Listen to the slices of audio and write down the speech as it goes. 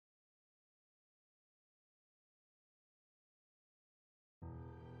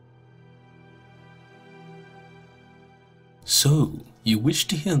So, you wish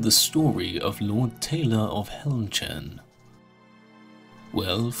to hear the story of Lord Taylor of Helmchen?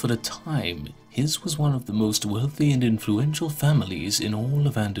 Well, for the time, his was one of the most wealthy and influential families in all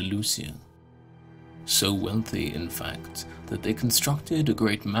of Andalusia. So wealthy, in fact, that they constructed a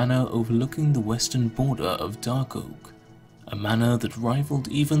great manor overlooking the western border of Dark Oak, a manor that rivaled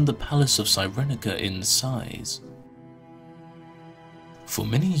even the Palace of Cyrenica in size. For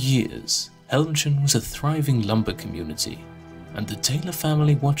many years, Helmchen was a thriving lumber community, and the Taylor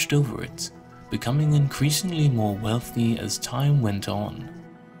family watched over it, becoming increasingly more wealthy as time went on.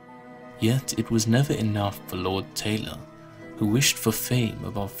 Yet it was never enough for Lord Taylor, who wished for fame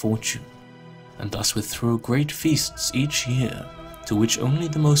above fortune, and thus would throw great feasts each year, to which only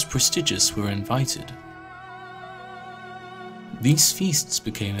the most prestigious were invited. These feasts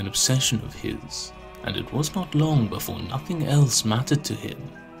became an obsession of his, and it was not long before nothing else mattered to him.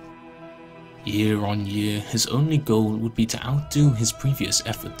 Year on year, his only goal would be to outdo his previous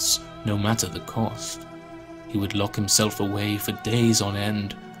efforts, no matter the cost. He would lock himself away for days on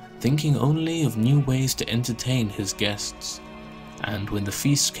end, thinking only of new ways to entertain his guests. And when the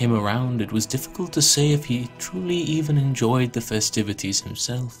feast came around, it was difficult to say if he truly even enjoyed the festivities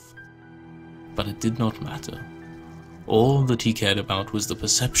himself. But it did not matter. All that he cared about was the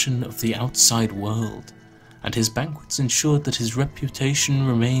perception of the outside world, and his banquets ensured that his reputation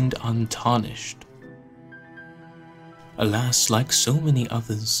remained untarnished. Alas, like so many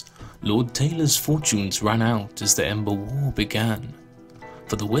others, Lord Taylor's fortunes ran out as the Ember War began,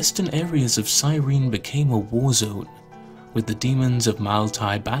 for the western areas of Cyrene became a war zone, with the demons of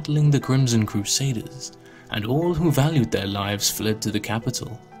Maltai battling the Crimson Crusaders, and all who valued their lives fled to the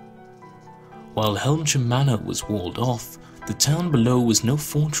capital. While Helmchen Manor was walled off, the town below was no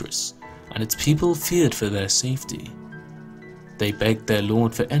fortress, and its people feared for their safety. They begged their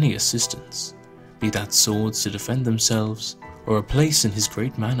lord for any assistance, be that swords to defend themselves, or a place in his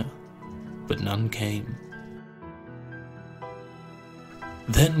great manor, but none came.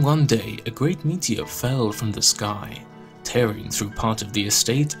 Then one day a great meteor fell from the sky, tearing through part of the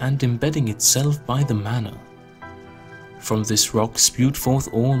estate and embedding itself by the manor. From this rock spewed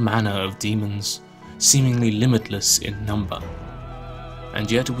forth all manner of demons, seemingly limitless in number. And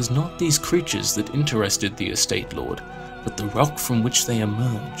yet it was not these creatures that interested the estate lord, but the rock from which they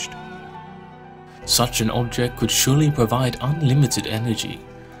emerged. Such an object could surely provide unlimited energy,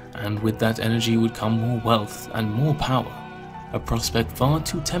 and with that energy would come more wealth and more power, a prospect far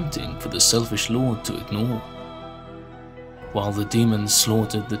too tempting for the selfish lord to ignore. While the demons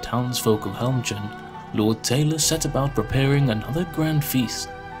slaughtered the townsfolk of Helmchen, Lord Taylor set about preparing another grand feast,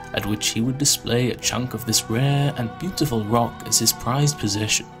 at which he would display a chunk of this rare and beautiful rock as his prized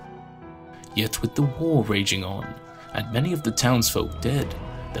possession. Yet with the war raging on, and many of the townsfolk dead,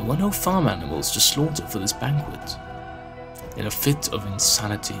 there were no farm animals to slaughter for this banquet. In a fit of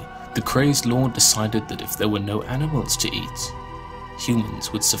insanity, the crazed lord decided that if there were no animals to eat,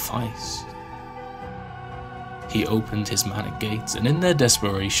 humans would suffice. He opened his manor gates, and in their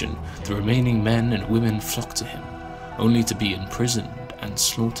desperation, the remaining men and women flocked to him, only to be imprisoned and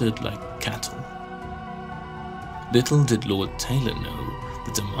slaughtered like cattle. Little did Lord Taylor know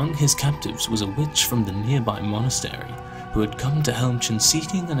that among his captives was a witch from the nearby monastery who had come to Helmchen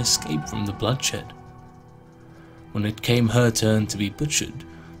seeking an escape from the bloodshed. When it came her turn to be butchered,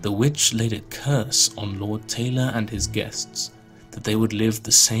 the witch laid a curse on Lord Taylor and his guests, that they would live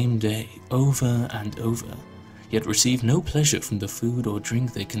the same day over and over, yet receive no pleasure from the food or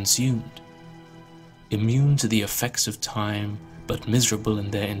drink they consumed. Immune to the effects of time, but miserable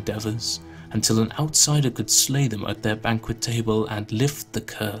in their endeavors, until an outsider could slay them at their banquet table and lift the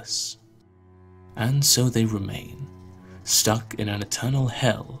curse. And so they remain, stuck in an eternal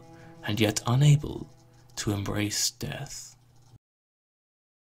hell, and yet unable to embrace death.